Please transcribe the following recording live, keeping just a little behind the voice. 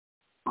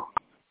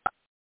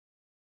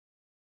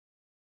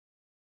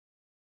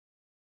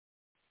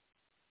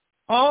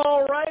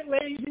All right,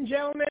 ladies and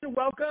gentlemen,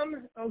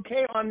 welcome.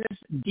 Okay, on this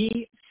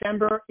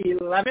December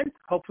 11th,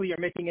 hopefully you're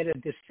making it a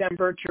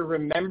December to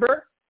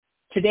remember.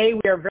 Today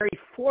we are very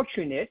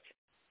fortunate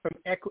from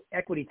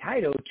Equity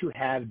Title to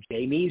have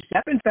Jamie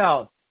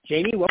Zeppenfeld.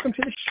 Jamie, welcome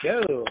to the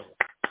show.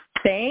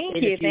 Thank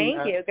you.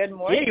 Good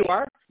morning. Here you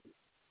are.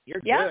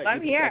 You're good.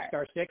 I'm here.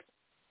 Star 6.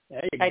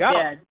 There you go.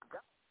 I did.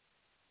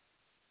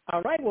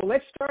 All right, well,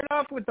 let's start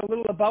off with a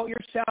little about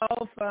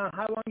yourself,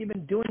 how long you've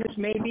been doing this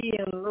maybe,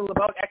 and a little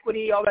about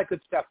equity, all that good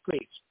stuff,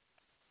 please.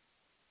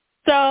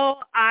 So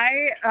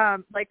I,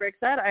 like Rick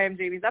said, I am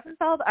Jamie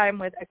Zeppenfeld. I'm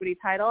with Equity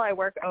Title. I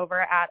work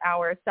over at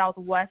our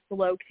Southwest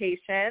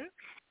location.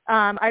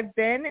 I've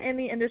been in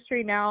the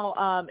industry now,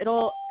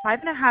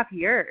 5.5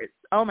 years.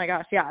 Oh, my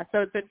gosh, yeah.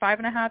 So it's been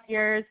 5.5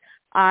 years.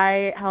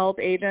 I help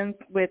agents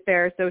with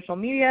their social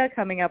media,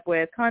 coming up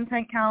with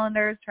content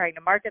calendars, trying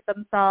to market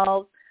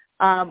themselves.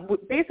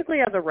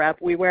 Basically, as a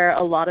rep, we wear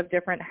a lot of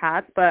different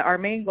hats, but our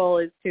main goal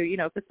is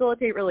to,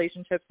 facilitate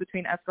relationships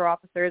between escrow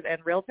officers and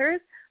realtors,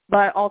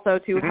 but also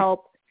to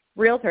help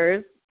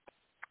realtors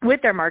with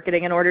their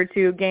marketing in order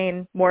to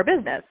gain more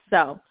business.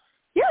 So,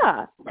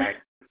 yeah. Right.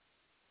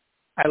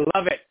 I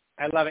love it.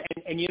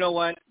 And you know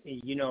what?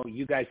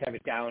 You guys have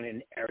it down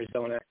in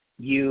Arizona.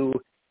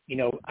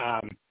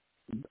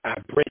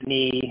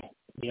 Brittany,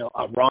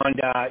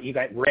 Rhonda, you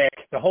got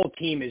Rick. The whole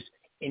team is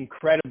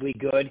incredibly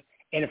good.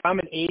 And if I'm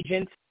an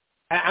agent,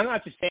 I'm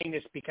not just saying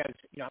this because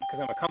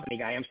I'm a company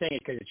guy. I'm saying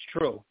it because it's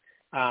true.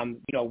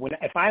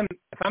 If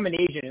I'm an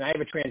agent and I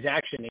have a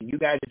transaction and you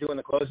guys are doing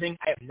the closing,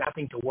 I have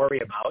nothing to worry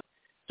about.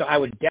 So I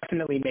would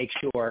definitely make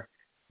sure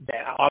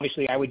that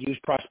obviously I would use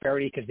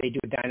Prosperity because they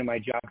do a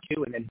dynamite job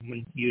too. And then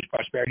when you use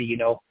Prosperity,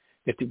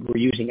 that we're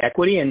using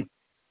equity and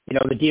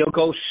the deal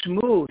goes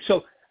smooth.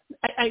 So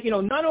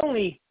not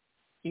only.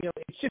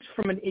 It's just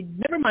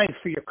never mind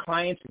for your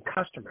clients and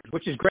customers,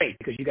 which is great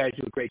because you guys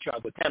do a great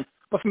job with them.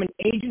 But from an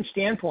agent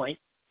standpoint,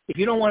 if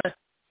you don't want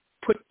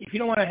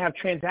to have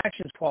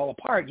transactions fall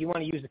apart, you want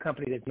to use the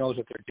company that knows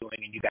what they're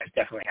doing, and you guys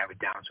definitely have it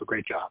down. So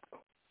great job.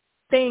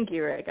 Thank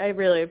you, Rick. I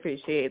really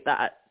appreciate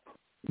that.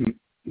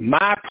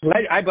 My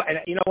pleasure.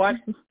 You know what?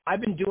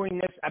 I've been doing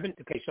this.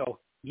 So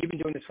you've been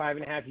doing this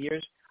 5.5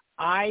 years.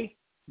 I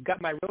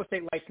got my real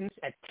estate license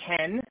at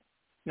 10.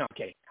 No, I'm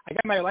kidding. I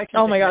got my license.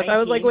 Oh my gosh! 19. I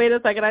was like, wait a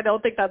second. I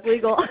don't think that's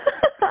legal.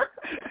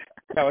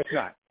 No, it's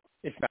not.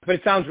 But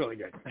it sounds really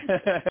good.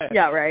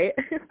 Yeah, right.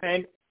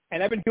 And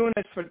I've been doing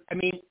this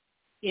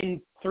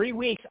in 3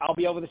 weeks, I'll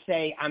be able to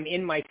say I'm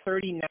in my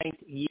 39th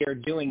year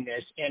doing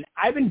this, and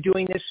I've been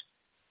doing this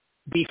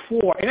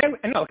before. And I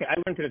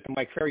learned it at the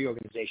Mike Ferry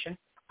organization.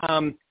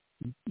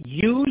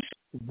 Use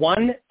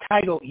one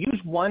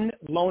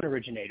loan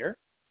originator,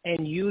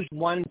 and use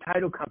one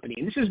title company.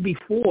 And this is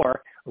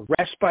before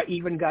RESPA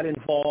even got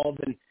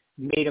involved and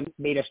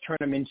made us turn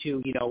them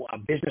into,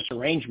 business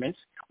arrangements.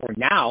 Or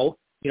now,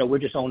 we're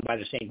just owned by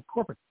the same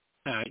corporate,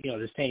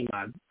 the same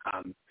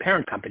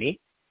parent company,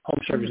 Home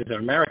Services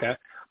of America.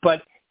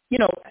 But,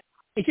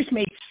 it just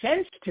made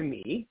sense to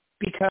me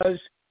because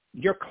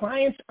your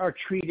clients are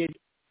treated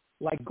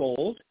like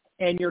gold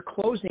and your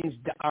closings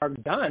are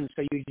done.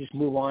 So you just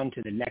move on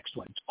to the next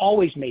one. It's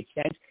always made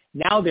sense.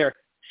 Now they're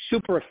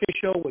super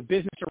official with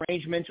business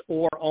arrangements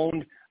or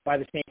owned by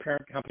the same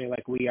parent company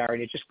like we are,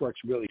 and it just works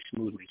really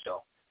smoothly.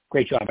 So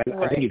great job.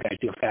 I think you guys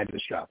do a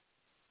fabulous job.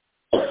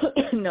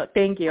 No,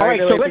 thank you. All right,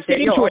 so let's get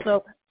into it.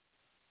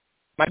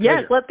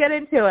 Yes, let's get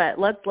into it.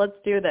 Let's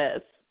do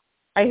this.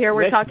 I hear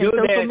we're talking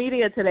social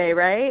media today,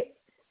 right?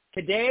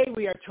 Today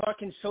we are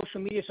talking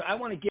social media, so I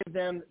want to give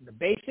them the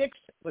basics.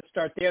 Let's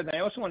start there. Then I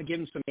also want to give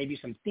them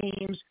some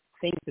themes,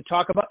 things to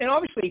talk about. And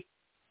obviously,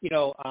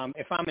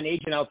 if I'm an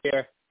agent out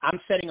there, I'm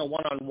setting a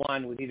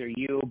one-on-one with either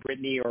you,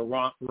 Brittany, or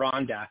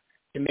Rhonda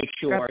to make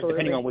sure, Absolutely.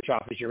 Depending on which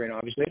office you're in,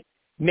 obviously,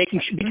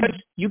 making sure,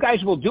 because you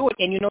guys will do it,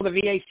 and the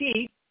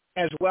VAC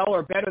as well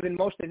or better than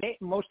most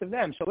of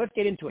them. So let's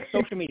get into it.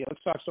 Social media.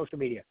 Let's talk social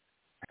media.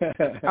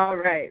 All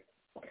right.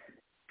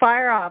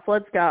 Fire off.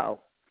 Let's go.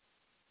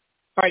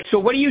 All right. So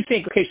what do you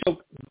think? Okay. So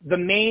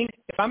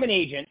if I'm an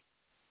agent,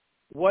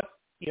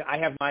 I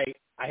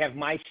have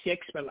my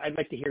 6, but I'd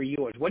like to hear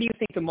yours. What do you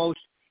think the most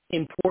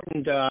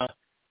important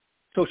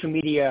social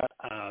media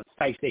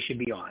sites they should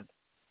be on?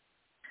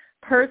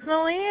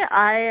 Personally,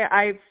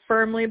 I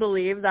firmly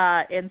believe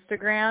that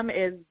Instagram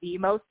is the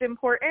most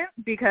important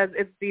because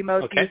it's the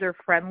most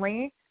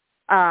user-friendly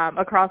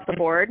across the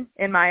board,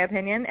 in my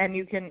opinion. And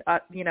you can,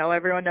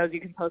 everyone knows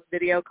you can post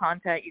video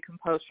content, you can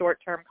post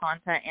short-term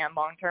content and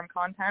long-term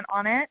content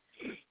on it.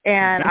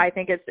 And I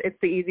think it's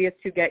the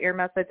easiest to get your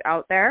message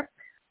out there.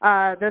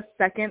 The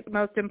second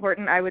most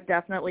important, I would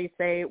definitely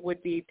say,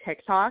 would be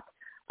TikTok.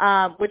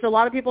 Which a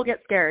lot of people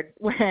get scared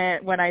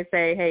when I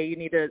say, hey, you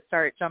need to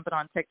start jumping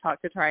on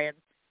TikTok to try and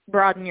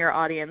broaden your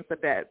audience a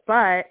bit.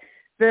 But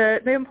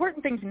the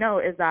important thing to know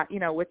is that,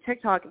 with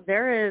TikTok,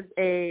 there is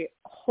a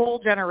whole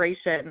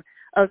generation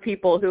of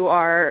people who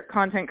are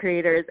content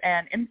creators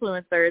and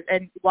influencers.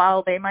 And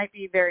while they might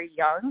be very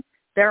young,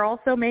 they're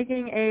also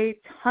making a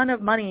ton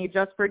of money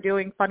just for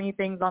doing funny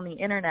things on the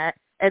internet.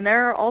 And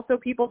there are also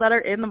people that are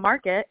in the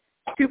market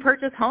to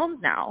purchase homes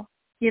now.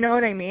 You know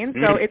what I mean?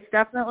 So it's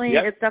definitely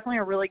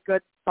a really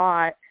good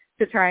spot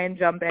to try and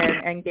jump in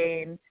and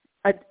gain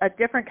a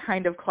different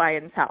kind of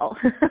clientele.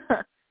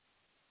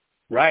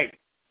 Right.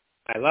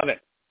 I love it.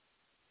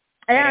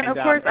 And of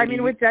course, I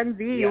mean, with Gen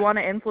Z, you want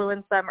to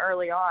influence them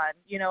early on.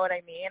 You know what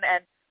I mean?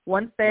 And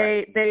once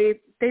they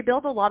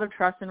build a lot of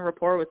trust and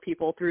rapport with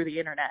people through the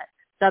internet.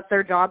 That's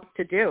their jobs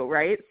to do,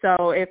 right?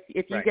 So if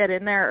you get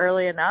in there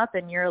early enough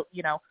and you're,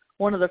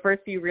 one of the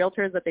first few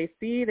realtors that they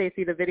see the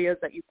videos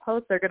that you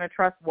post, they're going to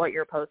trust what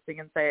you're posting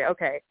and say,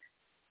 okay,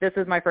 this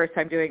is my first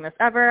time doing this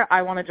ever.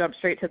 I want to jump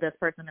straight to this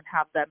person and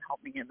have them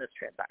help me in this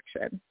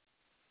transaction.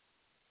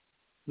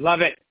 Love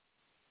it.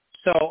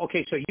 So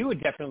you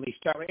would definitely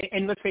start,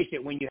 and let's face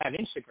it, when you have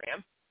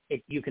Instagram,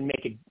 you can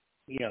make it,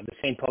 the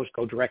same post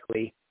go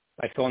directly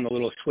by throwing the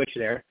little switch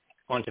there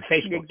onto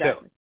Facebook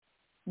too.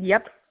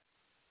 Yep.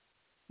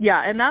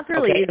 Yeah, and that's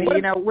really easy.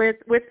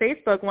 With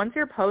Facebook, once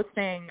you're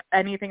posting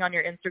anything on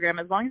your Instagram,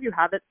 as long as you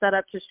have it set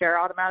up to share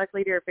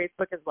automatically to your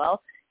Facebook as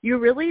well, you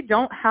really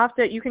don't have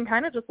to. You can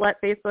kind of just let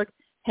Facebook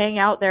hang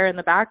out there in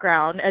the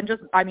background and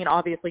just,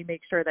 obviously make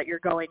sure that you're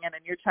going in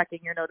and you're checking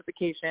your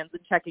notifications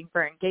and checking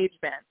for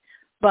engagement.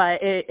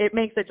 But it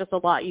makes it just a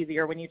lot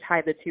easier when you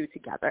tie the two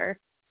together.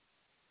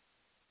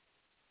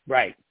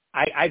 Right.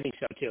 I think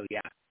so too,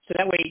 yeah. So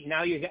that way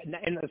now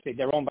and let's say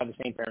they're owned by the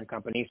same parent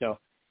company, so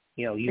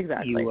you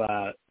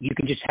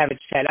can just have it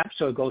set up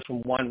so it goes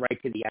from one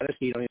right to the other, so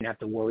you don't even have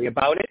to worry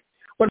about it.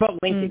 What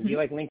about LinkedIn? Mm-hmm. Do you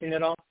like LinkedIn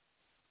at all?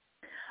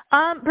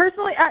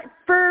 Personally,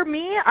 for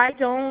me, I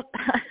don't.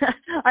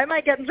 I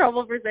might get in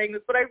trouble for saying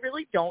this, but I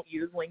really don't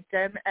use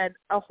LinkedIn and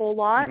a whole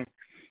lot.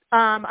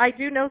 Mm-hmm. I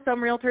do know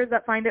some realtors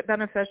that find it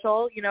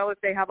beneficial.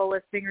 If they have a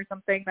listing or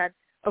something, then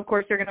of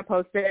course you're going to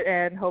post it,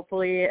 and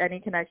hopefully any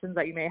connections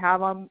that you may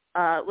have on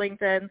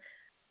LinkedIn,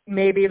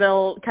 maybe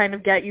they'll kind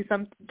of get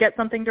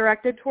something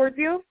directed towards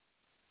you.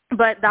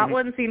 But that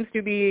one seems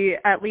to be,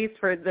 at least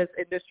for this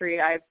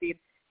industry I've seen,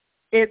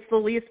 it's the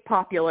least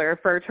popular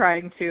for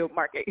trying to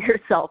market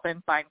yourself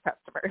and find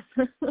customers.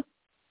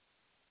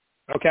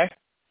 Okay.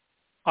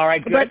 All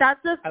right, good. But that's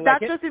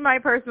just in my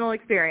personal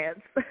experience.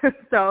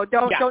 So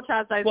don't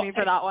chastise me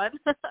for that one.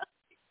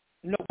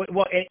 No,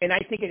 and I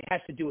think it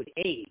has to do with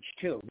age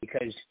too,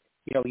 because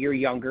you're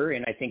younger,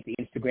 and I think the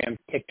Instagram,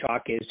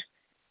 TikTok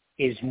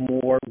is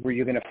more where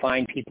you're going to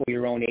find people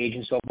your own age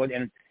and so forth.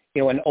 And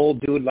an old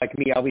dude like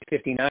me, I'll be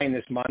 59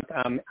 this month.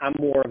 I'm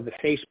more of the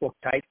Facebook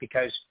type,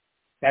 because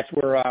that's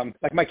where,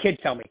 like my kids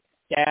tell me,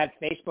 Dad,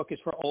 Facebook is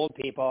for old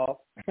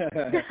people.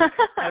 And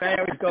I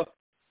always go,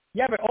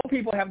 yeah, but old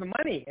people have the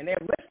money and they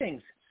have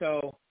listings.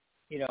 So,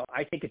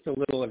 I think it's a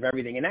little of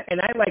everything. And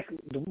I like,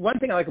 the one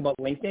thing I like about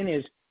LinkedIn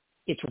is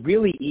it's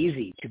really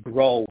easy to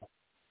grow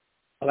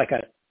like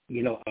a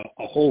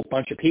whole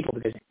bunch of people,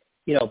 because,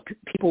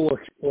 people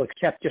will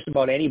accept just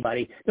about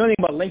anybody. The only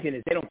thing about LinkedIn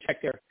is they don't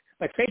check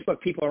like Facebook,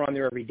 people are on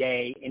there every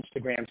day.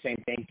 Instagram,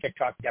 same thing.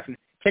 TikTok,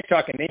 definitely.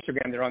 TikTok and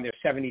Instagram, they're on there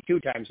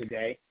 72 times a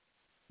day.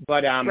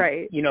 But,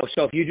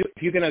 so if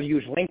you're going to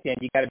use LinkedIn,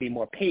 you got to be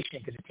more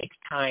patient, because it takes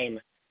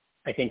time,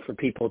 I think, for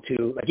people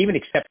to even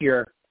accept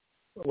your,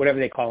 whatever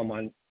they call them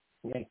on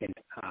LinkedIn,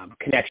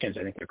 connections,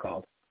 I think they're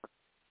called.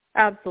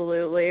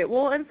 Absolutely.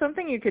 Well, and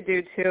something you could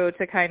do too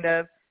to kind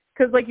of,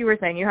 because like you were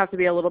saying, you have to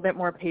be a little bit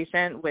more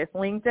patient with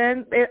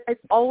LinkedIn.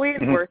 It's always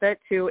worth it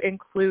to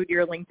include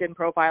your LinkedIn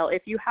profile,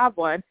 if you have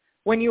one,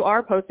 when you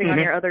are posting on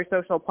your other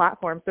social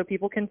platforms, so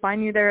people can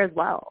find you there as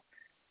well.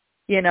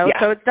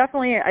 So it's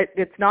definitely,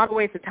 it's not a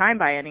waste of time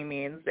by any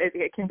means.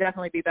 It can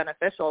definitely be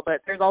beneficial,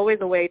 but there's always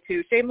a way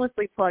to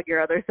shamelessly plug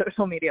your other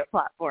social media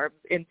platforms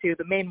into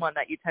the main one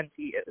that you tend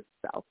to use.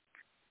 So.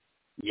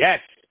 Yes,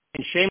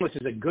 and shameless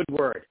is a good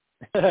word.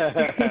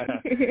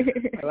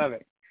 I love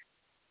it.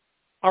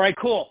 All right,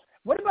 cool.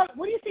 What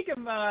do you think of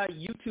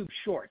YouTube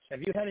Shorts?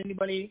 Have you had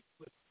anybody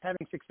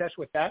having success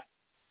with that?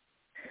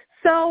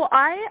 So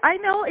I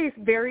know a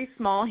very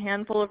small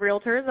handful of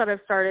realtors that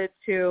have started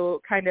to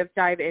kind of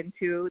dive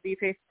into the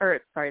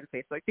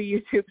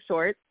YouTube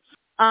Shorts,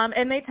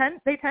 and they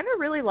tend to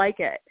really like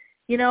it.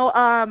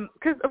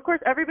 Because of course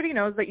everybody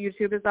knows that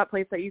YouTube is that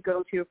place that you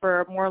go to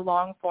for more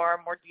long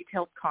form, more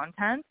detailed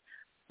content.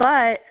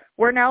 But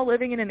we're now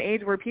living in an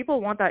age where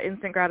people want that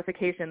instant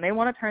gratification. They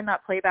want to turn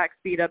that playback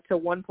speed up to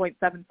 1.75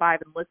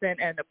 and listen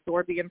and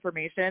absorb the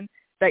information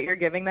that you're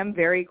giving them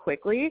very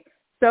quickly.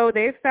 So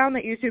they've found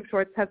that YouTube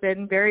Shorts have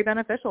been very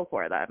beneficial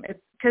for them. It's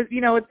because,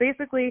 it's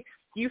basically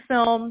you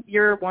film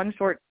your one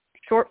short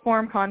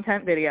form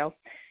content video,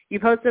 you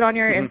post it on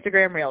your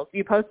Instagram Reels,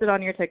 you post it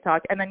on your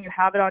TikTok, and then you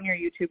have it on your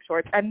YouTube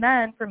Shorts. And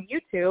then from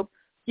YouTube,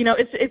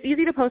 it's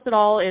easy to post it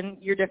all in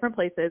your different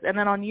places. And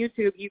then on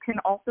YouTube, you can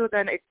also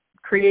then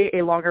create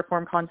a longer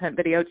form content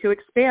video to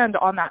expand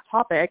on that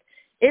topic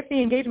if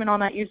the engagement on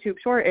that YouTube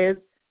Short is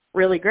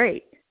really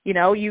great. You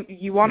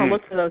want to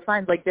look for those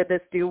signs, like, did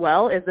this do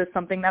well? Is this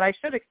something that I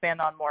should expand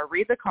on more?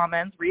 Read the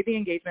comments, read the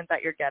engagement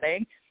that you're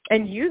getting,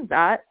 and use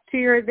that to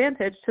your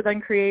advantage to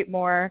then create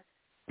more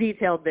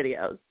detailed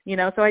videos.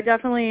 So I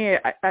definitely,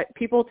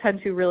 people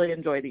tend to really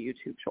enjoy the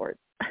YouTube Shorts.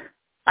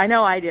 I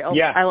know I do.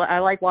 Yeah. I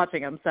like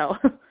watching them, so.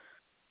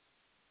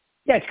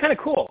 Yeah, it's kind of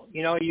cool.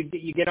 You know,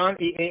 you get on,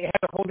 it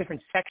has a whole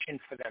different section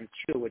for them,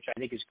 too, which I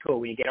think is cool.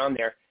 When you get on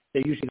there,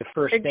 they're usually the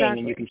first thing,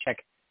 and you can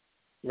check,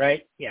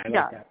 right? Yeah, I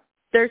like that.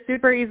 They're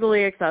super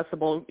easily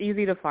accessible,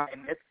 easy to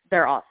find.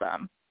 They're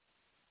awesome.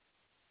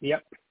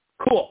 Yep.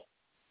 Cool.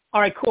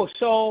 All right, cool.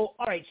 So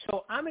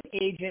I'm an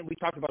agent. We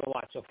talked about a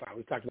lot so far.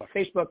 We've talked about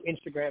Facebook,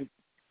 Instagram,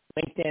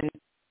 LinkedIn.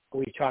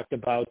 We talked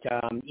about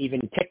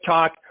even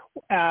TikTok.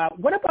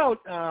 What about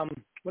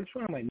which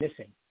one am I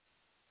missing?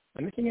 Am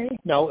I missing any?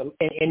 No,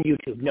 and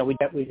YouTube. No, we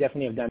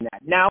definitely have done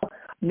that.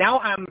 Now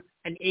I'm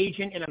an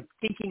agent, and I'm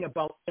thinking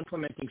about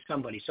implementing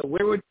somebody. So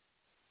what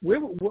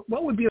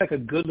would be like a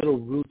good little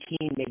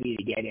routine maybe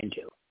to get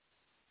into?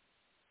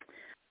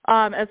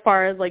 As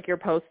far as like your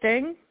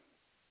posting?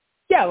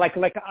 Yeah, like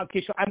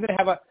okay, so I'm going to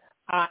have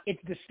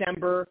it's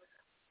December.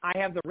 I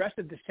have the rest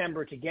of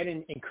December to get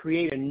in and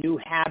create a new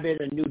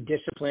habit, a new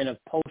discipline of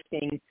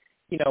posting,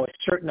 you know, a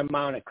certain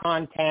amount of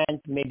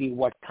content, maybe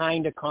what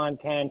kind of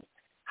content,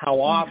 how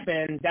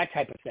often, that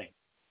type of thing.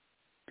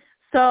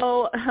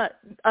 So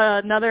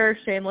another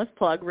shameless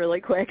plug really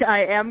quick.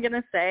 I am going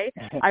to say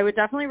I would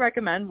definitely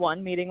recommend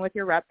one meeting with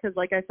your rep because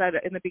like I said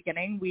in the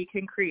beginning, we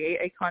can create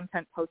a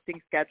content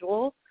posting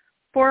schedule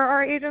for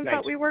our agents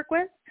that we work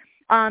with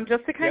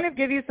just to kind of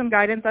give you some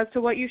guidance as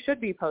to what you should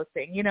be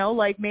posting. You know,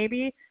 like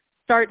maybe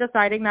start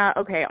deciding that,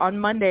 okay, on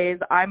Mondays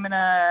I'm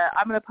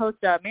gonna post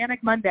a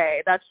Manic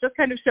Monday. That's just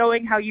kind of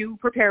showing how you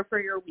prepare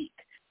for your week,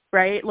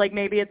 right? Like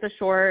maybe it's a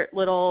short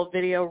little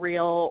video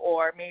reel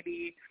or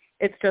maybe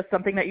it's just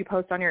something that you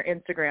post on your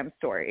Instagram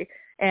story.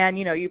 And,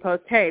 you know, you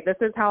post, hey, this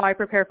is how I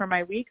prepare for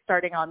my week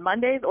starting on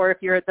Mondays. Or if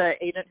you're the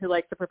agent who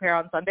likes to prepare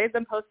on Sundays,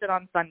 then post it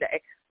on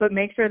Sunday. But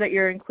make sure that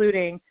you're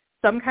including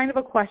some kind of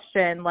a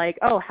question like,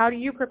 oh, how do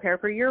you prepare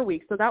for your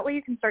week? So that way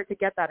you can start to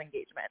get that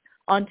engagement.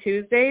 On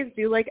Tuesdays,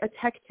 do like a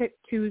Tech Tip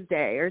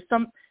Tuesday or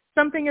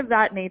something of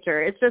that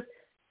nature. It's just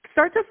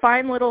start to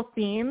find little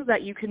themes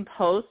that you can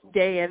post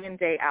day in and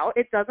day out.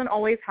 It doesn't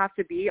always have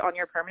to be on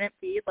your permanent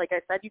feed. Like I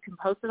said, you can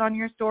post it on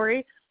your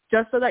story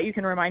just so that you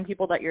can remind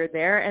people that you're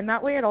there. And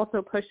that way it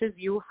also pushes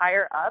you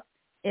higher up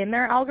in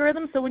their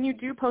algorithm. So when you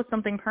do post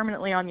something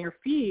permanently on your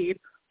feed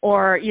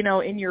or, you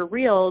know, in your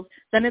reels,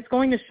 then it's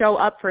going to show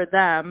up for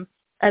them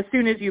as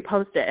soon as you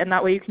post it. And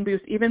that way you can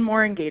boost even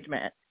more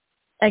engagement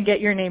and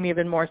get your name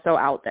even more so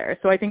out there.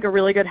 So I think a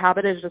really good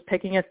habit is just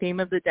picking a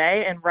theme of the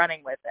day and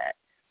running with it.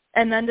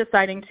 And then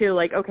deciding too,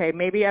 like, okay,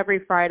 maybe every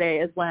Friday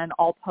is when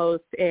I'll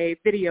post a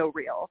video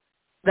reel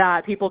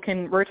that people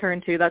can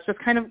return to. That's just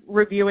kind of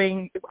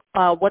reviewing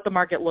what the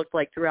market looked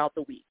like throughout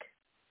the week.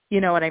 You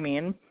know what I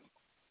mean?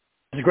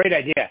 It's a great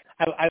idea.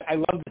 I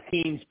love the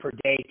themes per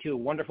day too.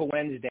 Wonderful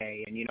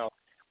Wednesday, and you know,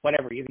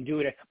 whatever you can do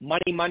it.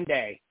 Money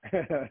Monday,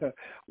 whatever,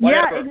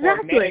 yeah,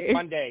 exactly. Or Manic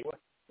Monday,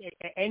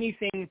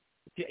 anything.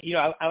 You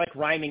know, I like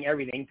rhyming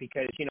everything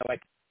because you know,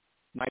 like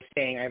my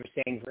saying, I have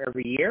a saying for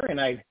every year, and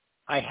I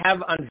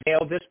have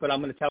unveiled this, but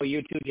I'm going to tell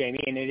you too,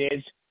 Jamie, and it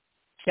is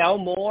sell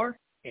more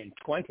in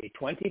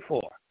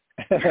 2024.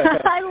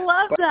 I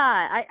love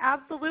that. I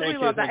absolutely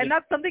love that. And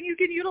that's something you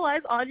can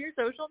utilize on your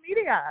social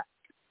media.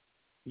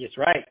 That's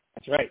right.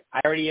 That's right.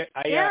 I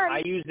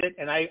use it,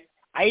 and I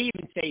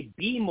even say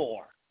be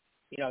more.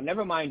 You know,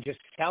 never mind just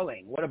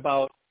selling. What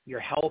about your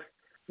health?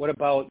 What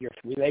about your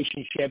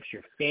relationships,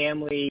 your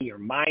family, your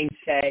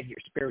mindset, your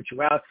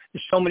spirituality?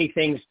 There's so many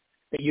things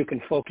that you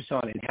can focus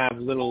on and have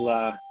little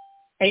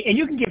and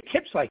you can give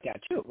tips like that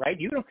too, right?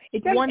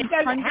 It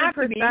doesn't have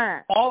to be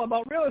all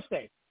about real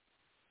estate.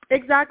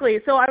 Exactly.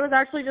 So I was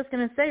actually just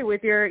going to say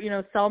with your, you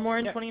know, sell more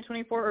in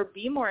 2024 or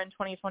be more in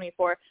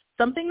 2024,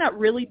 something that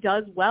really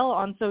does well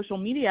on social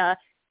media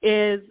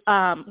is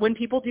when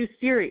people do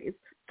series.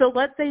 So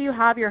let's say you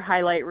have your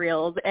highlight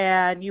reels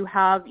and you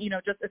have, you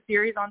know, just a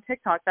series on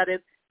TikTok that is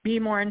be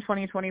more in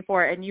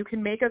 2024, and you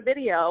can make a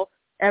video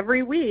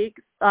every week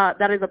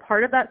that is a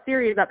part of that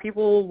series that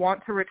people will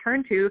want to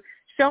return to,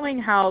 showing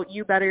how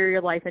you better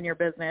your life and your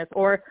business,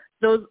 or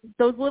those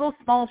little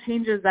small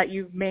changes that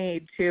you've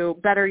made to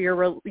better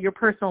your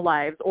personal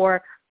lives,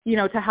 or, you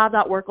know, to have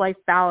that work-life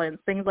balance,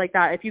 things like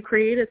that. If you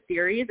create a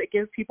series, it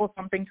gives people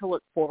something to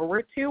look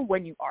forward to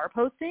when you are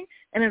posting,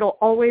 and it'll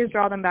always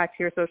draw them back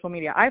to your social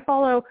media. I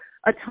follow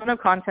a ton of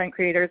content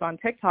creators on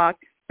TikTok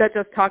that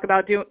just talk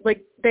about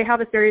they have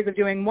a series of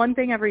doing one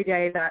thing every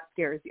day that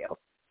scares you.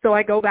 So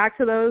I go back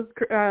to those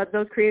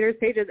creators'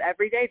 pages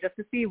every day just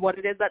to see what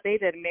it is that they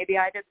did. And maybe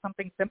I did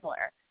something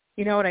similar.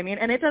 You know what I mean?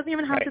 And it doesn't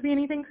even have to be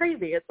anything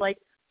crazy. It's like,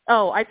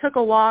 oh, I took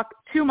a walk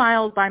 2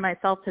 miles by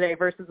myself today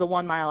versus the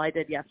 1 mile I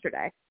did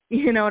yesterday.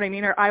 You know what I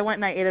mean? Or I went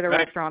and I ate at a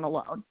restaurant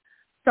alone.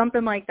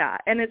 Something like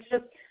that. And it's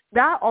just,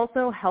 that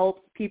also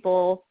helps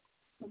people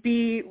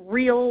be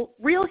real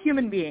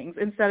human beings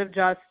instead of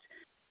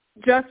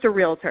just a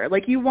realtor.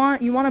 Like you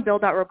want to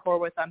build that rapport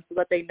with them so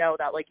that they know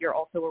that like you're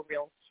also a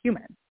real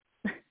human.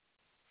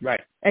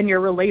 Right. And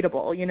you're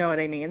relatable, you know what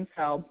I mean?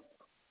 So,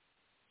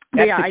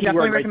 yeah, I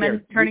definitely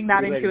recommend turning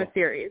that into a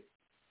series.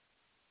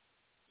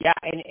 Yeah,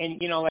 and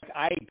you know, like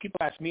people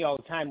ask me all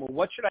the time, well,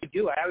 what should I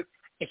do?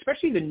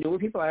 especially the newer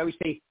people, I always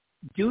say,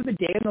 do the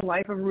day in the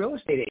life of a real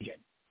estate agent.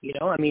 You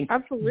know, I mean,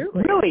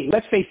 Absolutely. really,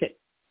 let's face it.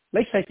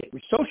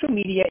 Social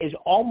media is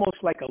almost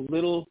like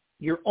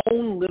your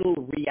own little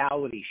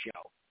reality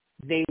show.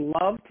 They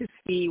love to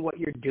see what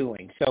you're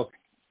doing. So,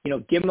 you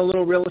know, give them a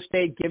little real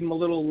estate, give them a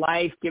little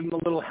life, give them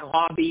a little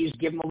hobbies,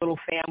 give them a little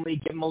family,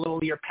 give them a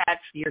little your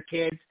pets, your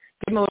kids,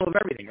 give them a little of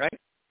everything, right?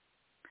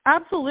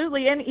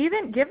 Absolutely. And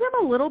even give them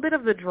a little bit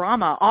of the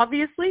drama.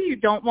 Obviously, you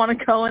don't want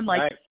to go and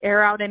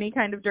air out any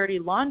kind of dirty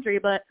laundry,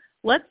 but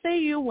let's say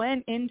you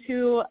went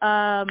into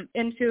a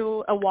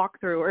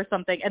walkthrough or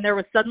something and there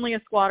was suddenly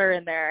a squatter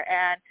in there,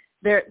 and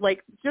they're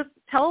just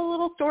tell a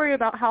little story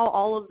about how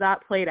all of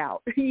that played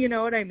out. You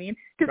know what I mean?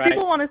 Because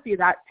people want to see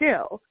that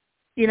too.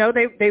 You know,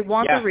 they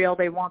want the real,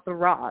 they want the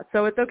raw.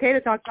 So it's okay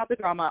to talk about the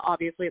drama.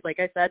 Obviously, like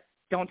I said,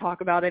 don't talk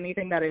about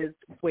anything that is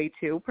way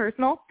too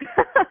personal.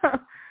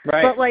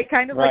 But like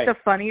the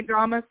funny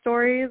drama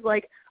stories,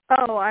 like,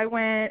 oh, I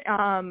went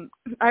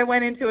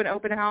into an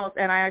open house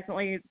and I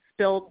accidentally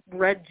spilled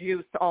red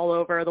juice all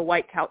over the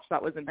white couch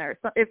that was in there.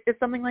 So if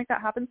something like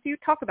that happens to you,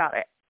 talk about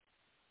it.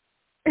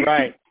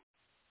 Right.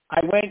 I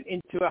went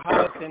into a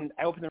house and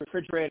I opened the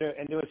refrigerator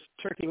and there was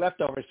turkey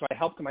leftovers, so I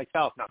helped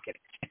myself. No, I'm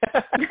kidding.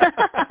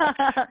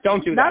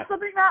 Don't do that. That's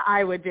something that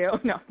I would do.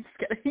 No, I'm just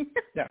kidding.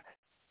 No.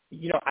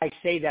 You know, I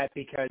say that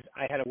because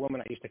I had a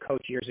woman I used to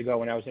coach years ago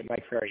when I was at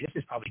Mike Ferry.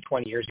 This is probably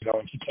 20 years ago,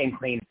 and she came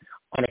clean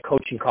on a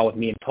coaching call with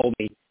me and told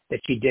me that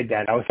she did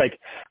that. I was like,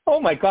 oh,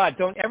 my God,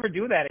 don't ever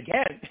do that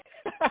again.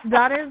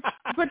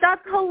 But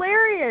that's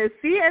hilarious.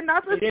 See, and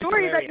that's a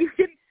story that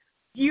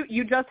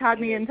you just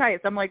had me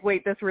enticed. I'm like,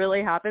 wait, this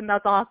really happened?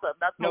 That's awesome.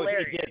 That's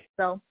hilarious. It did.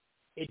 So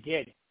It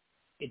did.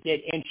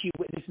 And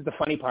this is the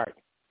funny part.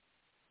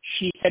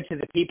 She said to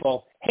the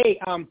people, hey,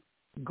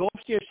 go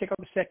upstairs, check out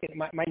the second.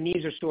 My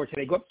knees are sore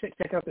today. Go up,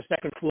 check out the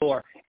second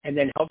floor, and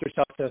then help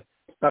herself to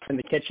stuff in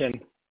the kitchen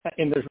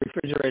in the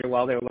refrigerator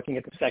while they were looking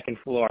at the second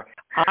floor.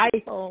 I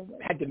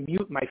had to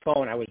mute my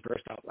phone. I was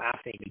burst out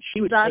laughing, and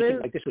she was thinking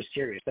like this was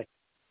serious, like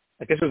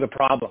this was a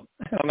problem.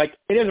 I'm like,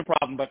 it is a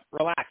problem, but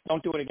relax,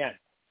 don't do it again.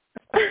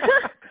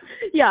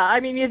 Yeah, I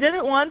mean, you did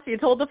it once. You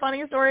told the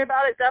funny story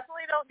about it.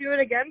 Definitely don't do it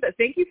again. But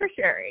thank you for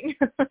sharing.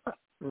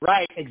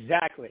 Right,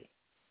 exactly.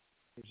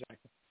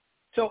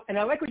 So, and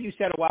I like what you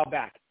said a while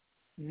back.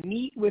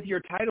 Meet with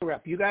your title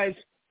rep. You guys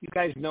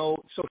know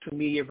social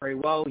media very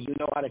well. You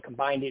know how to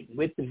combine it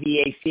with the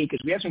VAC because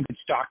we have some good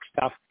stock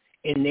stuff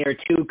in there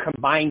too.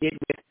 Combined it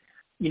with,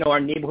 you know, our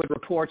neighborhood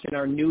reports and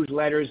our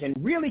newsletters, and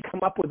really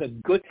come up with a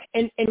good.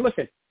 And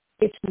listen,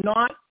 it's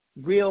not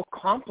real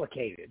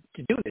complicated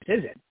to do this,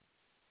 is it?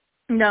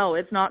 No,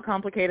 it's not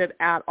complicated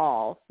at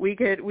all. We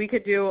could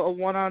do a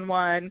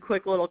one-on-one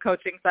quick little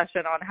coaching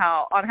session on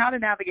how to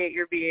navigate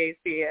your VAC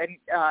and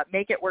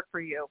make it work for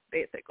you,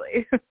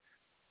 basically.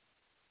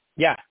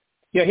 Yeah.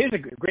 Yeah, here's a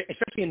great,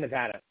 especially in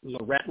Nevada.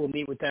 Lorette will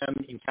meet with them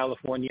in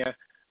California.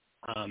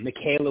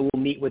 Michaela will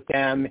meet with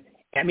them.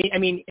 I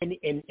mean,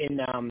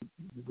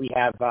 we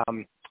have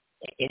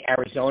in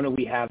Arizona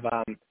we have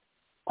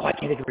I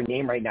can't think of her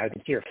name right now. I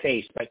can see her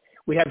face, but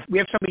we have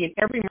somebody in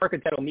every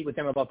market that will meet with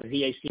them about the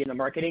VAC and the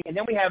marketing, and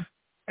then we have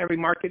every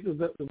market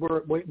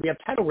we have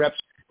title reps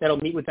that will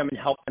meet with them and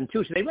help them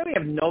too. So they really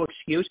have no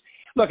excuse.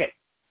 Look, it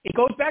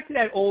goes back to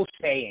that old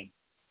saying,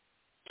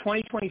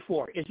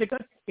 2024. Is this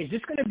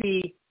going to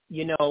be,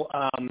 you know,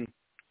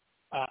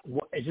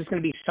 is this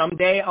going to be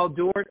someday I'll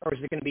do it, or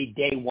is it going to be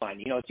day one?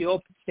 You know, it's the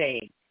old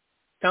saying,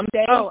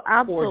 someday. Oh,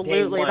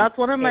 absolutely. Or day one. That's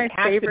one of my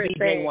favorite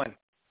things.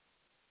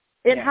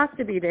 It has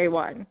to be day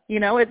one.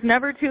 You know, it's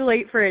never too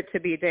late for it to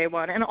be day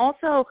one. And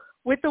also,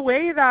 with the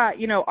way that,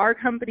 you know, our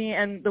company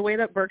and the way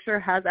that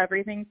Berkshire has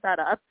everything set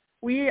up,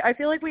 I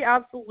feel like we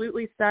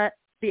absolutely set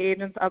the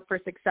agents up for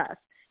success.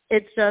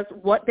 It's just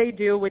what they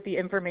do with the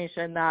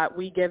information that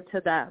we give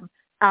to them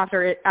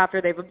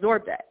after they've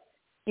absorbed it.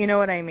 You know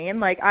what I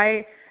mean?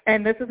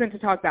 And this isn't to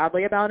talk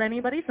badly about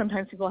anybody.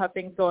 Sometimes people have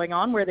things going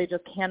on where they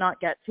just cannot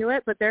get to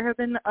it. But there have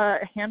been a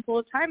handful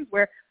of times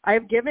where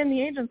I've given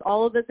the agents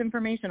all of this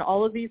information,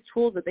 all of these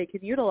tools that they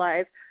could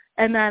utilize.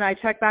 And then I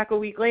check back a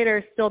week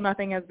later, still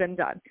nothing has been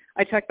done.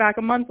 I check back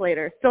a month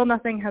later, still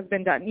nothing has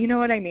been done. You know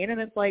what I mean?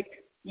 And it's like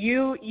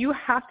you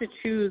have to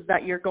choose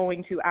that you're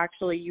going to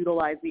actually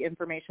utilize the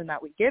information that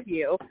we give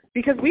you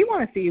because we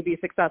want to see you be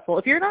successful.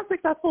 If you're not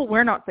successful,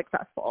 we're not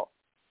successful.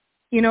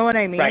 You know what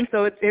I mean? Right.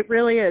 So it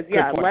really is.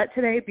 Yeah, let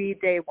today be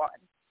day one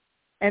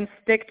and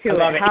stick to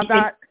it.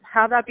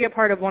 Have that be a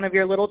part of one of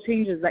your little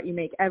changes that you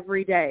make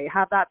every day.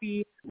 Have that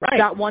be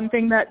that one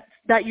thing that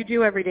you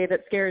do every day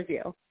that scares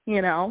you,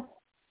 you know?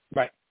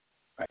 Right.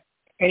 And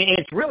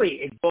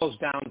it boils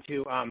down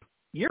to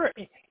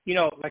you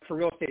know, like for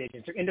real estate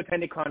agents, they're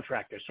independent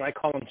contractors. So I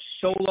call them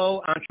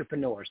solo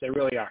entrepreneurs. They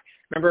really are.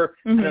 Remember,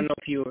 I don't know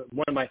if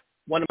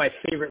one of my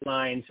favorite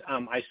lines,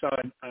 I saw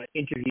an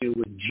interview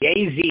with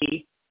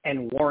Jay-Z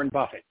and Warren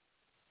Buffett.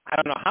 I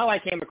don't know how I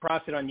came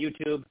across it on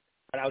YouTube,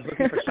 but I was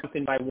looking for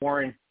something by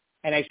Warren,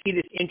 and I see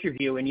this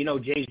interview, and, you know,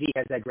 Jay-Z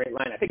has that great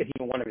line. I think it's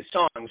even one of his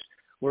songs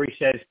where he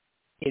says,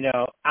 you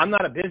know, I'm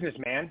not a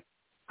businessman.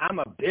 I'm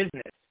a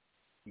business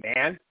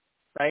man,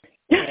 right?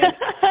 And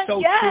so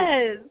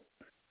yes.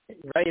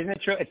 true, right? Isn't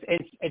it true?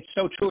 It's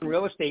so true in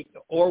real estate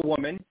or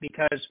woman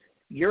because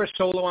you're a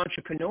solo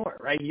entrepreneur,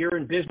 right? You're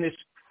in business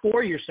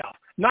for yourself,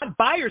 not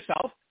by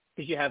yourself,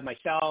 because you have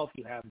myself,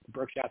 you have the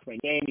Berkshire Hathaway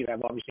name, you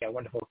have obviously our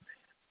wonderful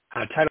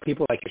title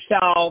people like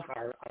yourself,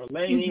 our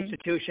lending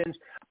institutions,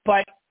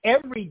 but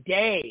every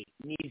day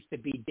needs to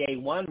be day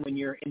one when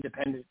you're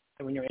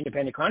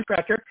independent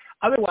contractor.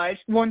 Otherwise,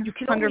 100%. you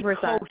can only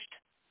coast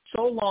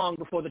so long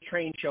before the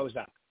train shows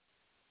up.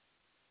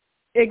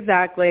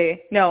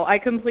 Exactly. No, I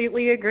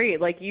completely agree.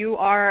 Like you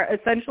are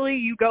essentially,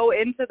 you go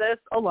into this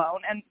alone,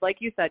 and like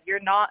you said,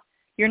 you're not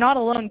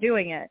alone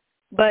doing it,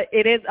 but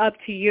it is up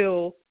to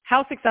you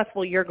how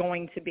successful you're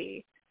going to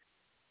be.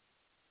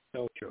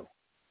 So true.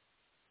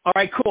 All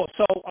right, cool.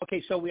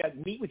 So we have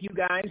meet with you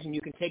guys, and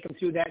you can take them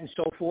through that and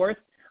so forth.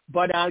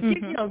 But how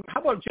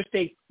about just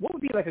what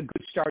would be like a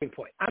good starting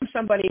point? I'm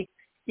somebody,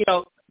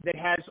 that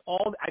has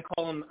I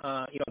call them,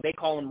 they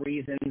call them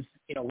reasons,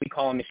 we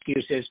call them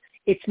excuses.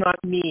 It's not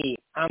me.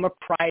 I'm a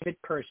private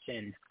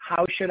person.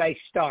 How should I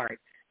start?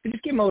 So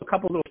just give them a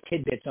couple little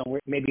tidbits on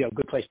where maybe a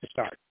good place to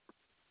start.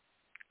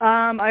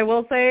 I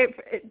will say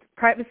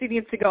privacy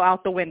needs to go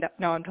out the window.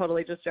 No, I'm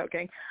totally just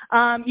joking.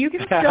 You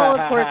can still,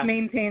 of course,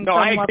 maintain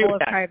some level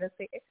of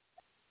privacy.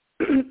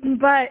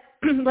 But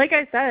like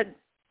I said,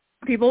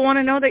 people want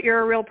to know that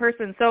you're a real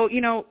person. So,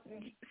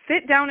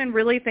 sit down and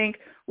really think,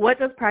 what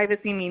does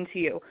privacy mean to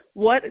you?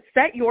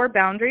 Set your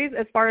boundaries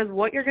as far as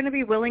what you're going to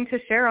be willing to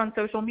share on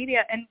social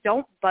media, and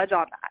don't budge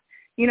on that.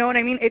 You know what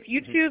I mean? If you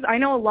choose, I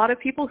know a lot of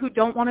people who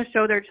don't want to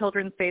show their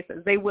children's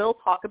faces. They will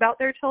talk about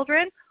their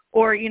children,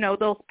 or,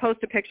 they'll post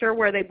a picture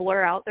where they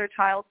blur out their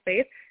child's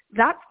face.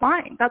 That's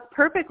fine. That's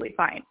perfectly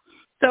fine.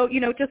 So,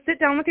 just sit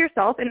down with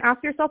yourself and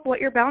ask yourself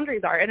what your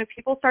boundaries are. And if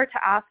people start to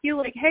ask you,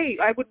 like, hey,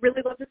 I would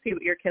really love to see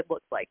what your kid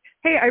looks like.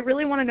 Hey, I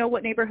really want to know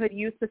what neighborhood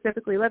you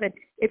specifically live in.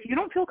 If you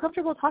don't feel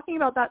comfortable talking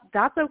about that,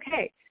 that's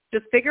okay.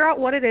 Just figure out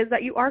what it is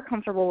that you are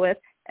comfortable with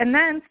and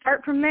then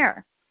start from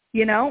there,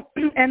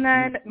 And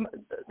then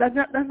that's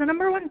the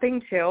number one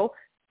thing, too.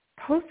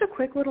 Post a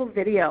quick little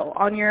video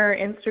on your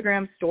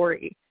Instagram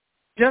story.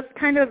 Just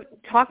kind of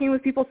talking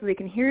with people so they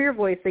can hear your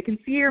voice, they can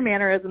see your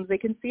mannerisms, they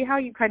can see how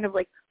you kind of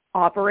like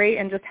operate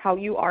and just how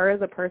you are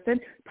as a person.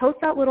 Post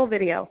that little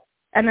video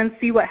and then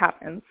see what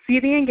happens. See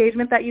the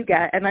engagement that you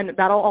get, and then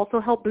that'll also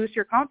help boost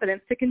your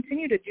confidence to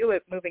continue to do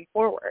it moving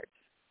forward.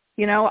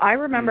 I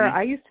remember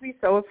I used to be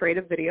so afraid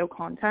of video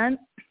content,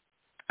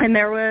 and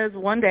there was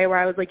one day where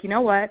I was like, you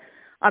know what?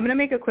 I'm going to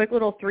make a quick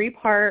little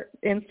 3-part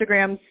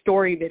Instagram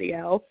story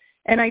video,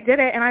 and I did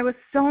it, and I was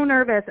so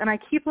nervous, and I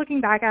keep looking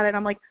back at it, and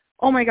I'm like,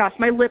 oh my gosh,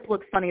 my lip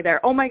looks funny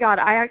there. Oh my God,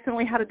 I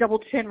accidentally had a double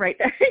chin right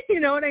there. You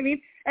know what I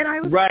mean? And I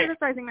was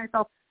criticizing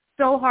myself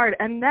so hard.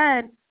 And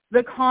then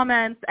the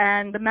comments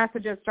and the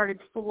messages started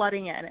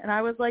flooding in. And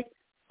I was like,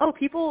 oh,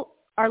 people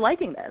are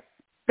liking this.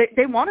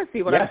 They want to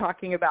see what I'm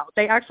talking about.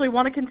 They actually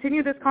want to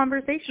continue this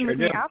conversation with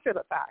me after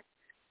the fact.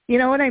 You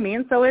know what I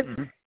mean? So it's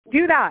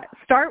do that.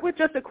 Start with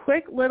just a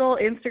quick little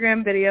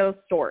Instagram video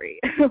story.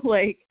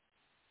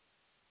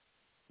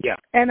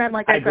 And then,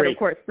 like I said, of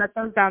course, set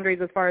those boundaries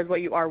as far as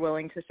what you are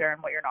willing to share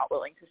and what you're not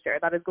willing to share.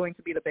 That is going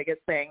to be the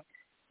biggest thing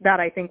that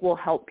I think will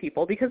help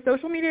people, because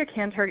social media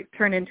can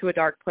turn into a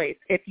dark place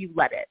if you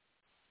let it,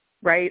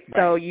 right?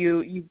 So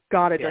you've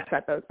got to just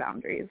set those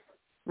boundaries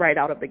right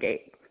out of the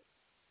gate.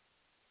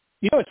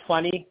 What's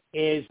funny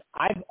is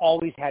I've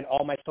always had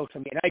all my social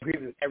media, and I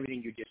agree with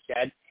everything you just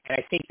said, and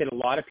I think that a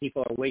lot of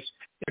people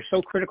they're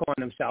so critical on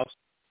themselves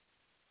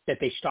that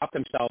they stop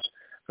themselves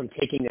from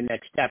taking the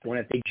next step. When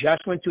if they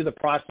just went through the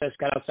process,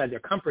 got outside their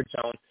comfort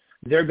zone,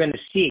 they're going to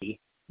see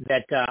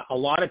that a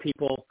lot of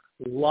people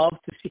love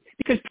to see,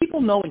 because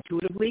people know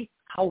intuitively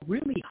how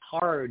really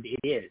hard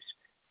it is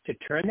to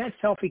turn that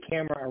selfie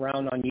camera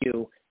around on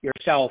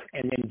yourself,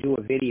 and then do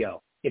a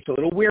video. It's a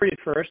little weird at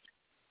first,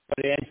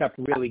 but it ends up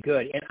really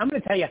good. And I'm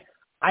going to tell you,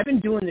 I've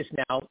been doing this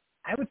now.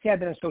 I would say I've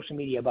been on social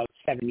media about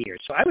 7 years.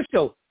 So I was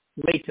still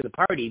late to the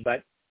party,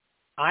 but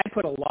I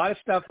put a lot of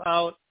stuff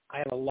out. I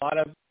have a lot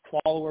of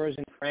followers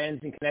and friends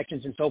and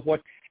connections and so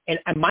forth, and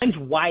mine's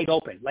wide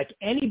open. Like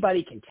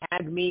anybody can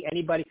tag me,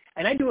 anybody,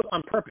 and I do it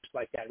on purpose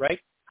like that, right?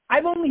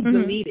 I've only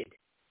deleted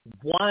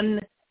one,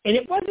 and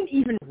it wasn't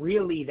even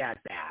really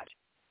that bad,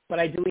 but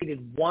I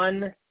deleted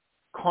one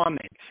comment,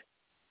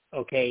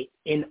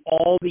 in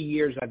all the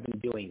years I've been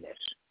doing this.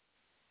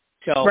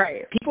 So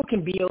people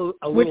can be a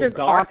little which is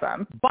dark,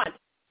 awesome.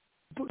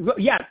 But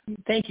yeah,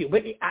 thank you.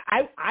 But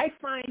I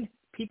find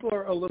people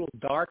are a little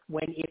dark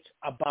when it's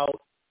about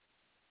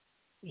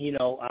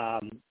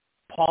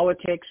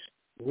politics,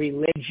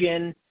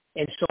 religion,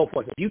 and so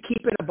forth. If you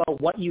keep it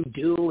about what you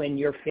do and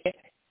your fit,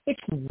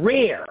 it's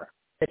rare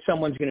that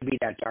someone's going to be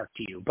that dark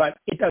to you. But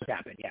it does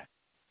happen,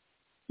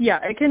 Yeah,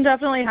 it can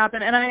definitely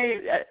happen.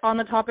 And on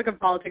the topic of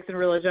politics and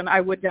religion,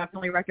 I would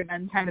definitely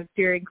recommend kind of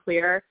steering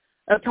clear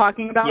of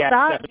talking about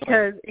that,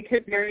 because it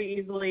could very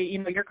easily,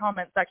 your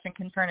comment section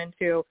can turn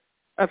into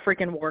a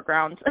freaking war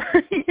ground.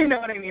 You know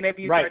what I mean? If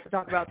you start to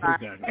talk about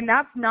that. Exactly. And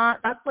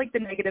that's like the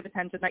negative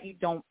attention that you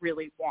don't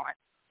really want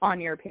on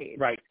your page.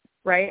 Right.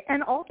 right?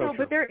 And also,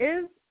 but there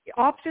is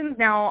options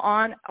now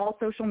on all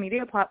social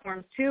media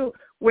platforms too,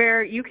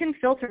 where you can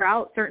filter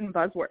out certain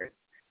buzzwords.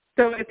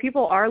 So if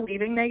people are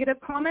leaving negative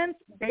comments,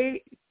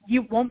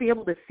 you won't be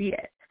able to see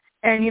it.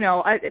 And,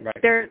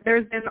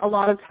 there's been a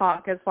lot of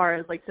talk as far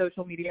as like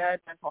social media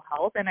and mental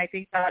health. And I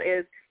think that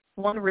is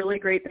one really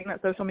great thing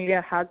that social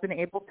media has been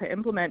able to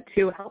implement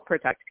to help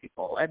protect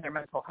people and their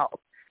mental health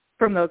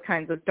from those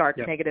kinds of dark,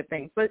 negative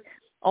things. But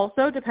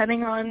also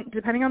depending on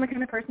the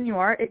kind of person you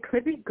are, it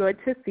could be good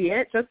to see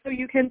it just so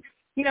you can,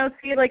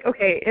 see like,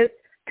 okay,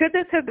 could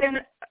this have been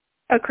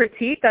a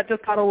critique that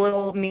just got a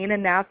little mean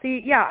and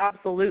nasty? Yeah,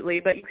 absolutely.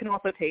 But you can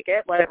also take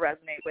it, let it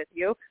resonate with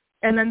you,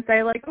 and then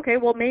say like, okay,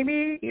 well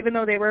maybe even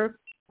though they were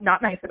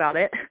not nice about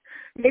it,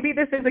 maybe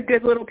this is a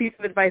good little piece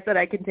of advice that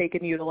I can take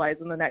and utilize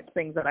in the next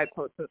things that I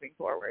post moving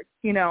forward,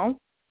 Yeah.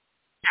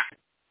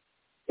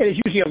 There's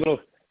usually a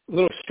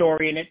little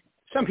story in it.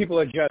 Some people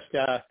are just,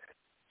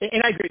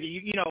 and I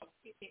agree with you,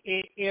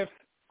 if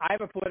I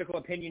have a political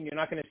opinion, you're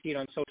not going to see it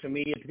on social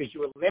media because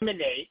you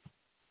eliminate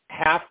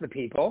half the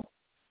people.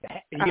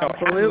 Half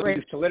of them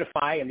you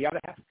solidify and the other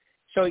half.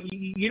 So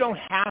you don't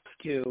have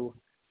to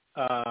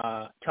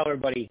tell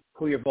everybody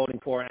who you're voting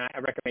for, and I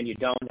recommend you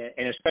don't,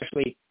 and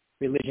especially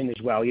religion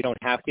as well. You don't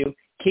have to.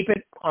 Keep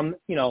it on,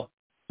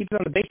 keep it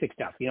on the basic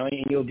stuff,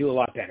 and you'll do a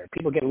lot better.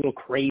 People get a little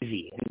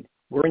crazy, and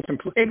we're in some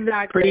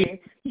pretty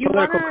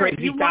political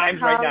crazy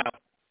times right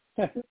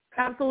now.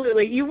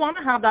 Absolutely. You want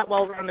to have that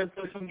well-rounded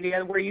social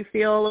media where you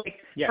feel like,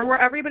 or where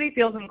everybody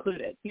feels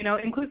included.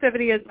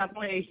 Inclusivity is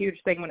definitely a huge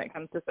thing when it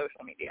comes to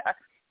social media.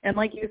 And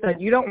like you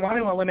said, you don't want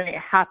to eliminate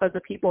half of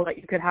the people that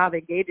you could have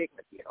engaging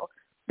with you.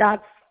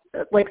 That's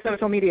like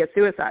social media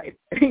suicide,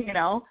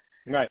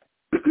 Right.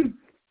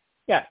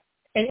 Yeah.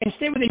 And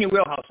stay within your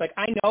wheelhouse. Like,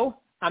 I know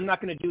I'm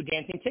not going to do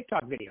dancing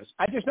TikTok videos.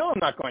 I just know I'm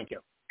not going to,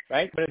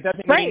 right? But it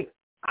doesn't mean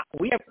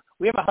we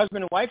have a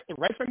husband and wife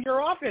right from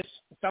your office,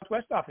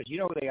 Southwest office. You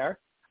know who they are.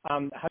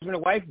 Husband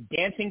and wife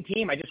dancing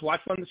team. I just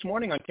watched one this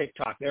morning on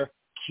TikTok. They're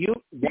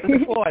cute,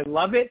 wonderful. I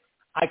love it.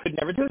 I could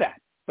never do that,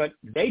 but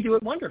they do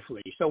it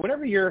wonderfully. So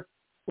whatever you're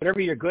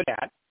good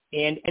at,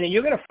 and then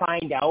you're going to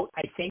find out,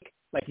 I think,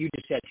 like you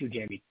just said too,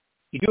 Jamie,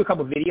 you do a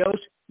couple of videos,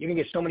 you're going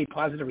to get so many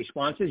positive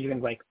responses. You're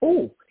going to be like,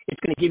 oh, it's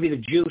going to give you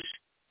the juice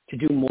to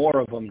do more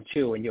of them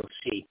too, and you'll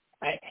see.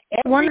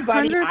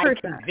 Everybody 100%. I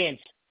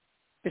convinced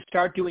to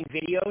start doing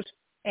videos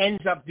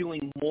ends up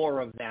doing more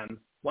of them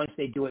once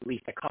they do at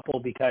least a couple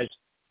because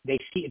they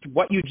see it's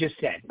what you just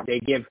said. They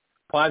give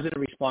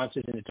positive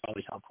responses, and it's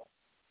always helpful.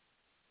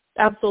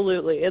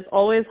 Absolutely. It's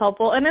always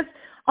helpful, and it's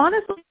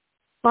honestly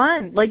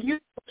fun. Like,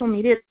 social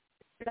media is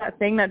that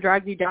thing that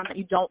drags you down that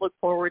you don't look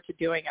forward to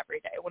doing every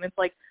day. When it's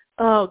like,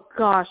 oh,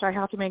 gosh, I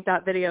have to make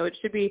that video. It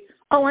should be,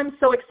 oh, I'm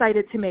so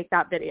excited to make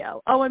that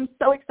video. Oh, I'm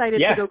so excited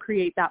to go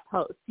create that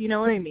post. You know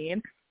what I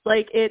mean?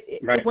 Like,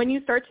 when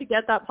you start to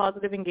get that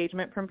positive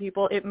engagement from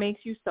people, it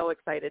makes you so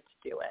excited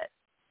to do it.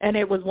 And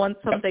it was once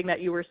something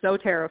that you were so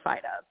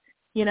terrified of,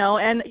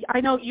 And I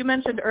know you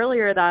mentioned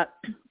earlier that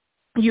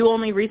you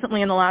only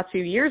recently in the last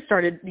few years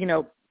started,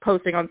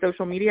 posting on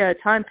social media a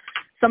ton.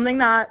 Something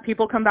that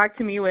people come back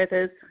to me with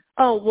is,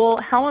 oh, well,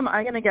 how am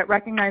I going to get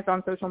recognized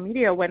on social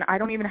media when I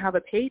don't even have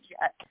a page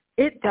yet?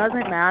 It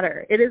doesn't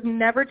matter. It is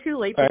never too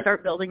late to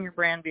start building your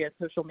brand via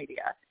social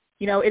media.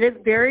 It is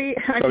very,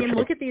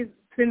 look at these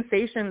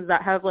sensations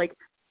that have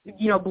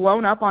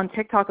blown up on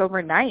TikTok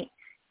overnight.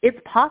 It's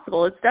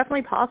possible. It's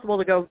definitely possible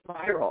to go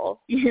viral.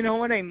 You know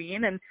what I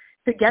mean? And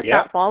to get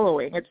that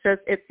following,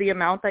 it's the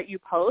amount that you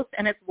post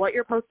and it's what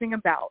you're posting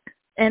about.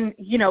 And,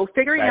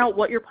 figuring out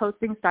what your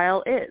posting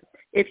style is.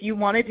 If you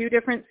want to do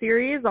different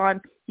series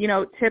on,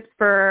 tips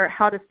for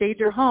how to stage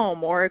your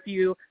home, or if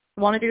you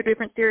want to do a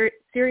different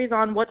series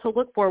on what to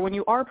look for when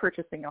you are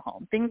purchasing a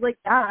home, things like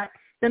that,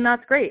 then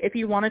that's great. If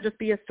you want to just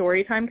be a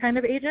story time kind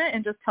of agent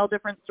and just tell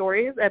different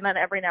stories and then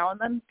every now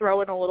and then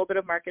throw in a little bit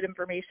of market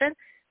information,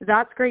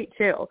 that's great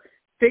too.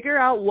 Figure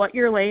out what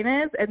your lane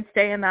is and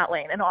stay in that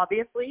lane. And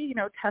obviously,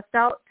 test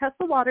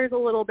the waters a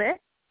little bit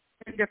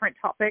in different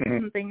topics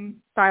and things,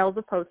 styles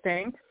of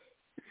posting.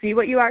 See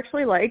what you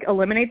actually like,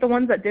 eliminate the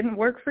ones that didn't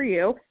work for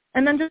you,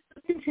 and then just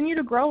continue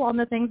to grow on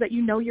the things that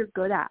you know you're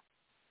good at.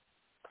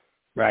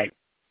 Right.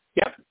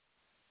 Yep.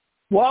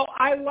 Well,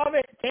 I love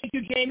it. Thank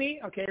you, Jamie.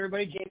 Okay,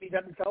 everybody, Jamie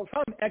Zeppenfeld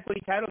from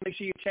Equity Title. Make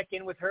sure you check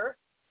in with her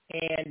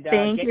and get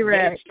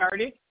it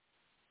started.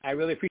 I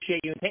really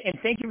appreciate you. And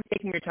thank you for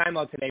taking your time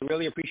out today.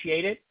 Really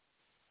appreciate it.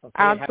 Okay,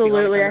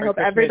 absolutely. I hope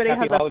everybody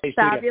has a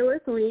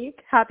fabulous week.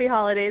 Happy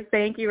holidays.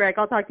 Thank you, Rick.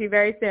 I'll talk to you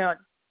very soon.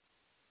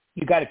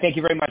 You got it. Thank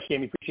you very much,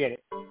 Jamie. Appreciate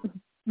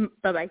it.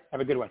 Bye-bye.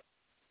 Have a good one.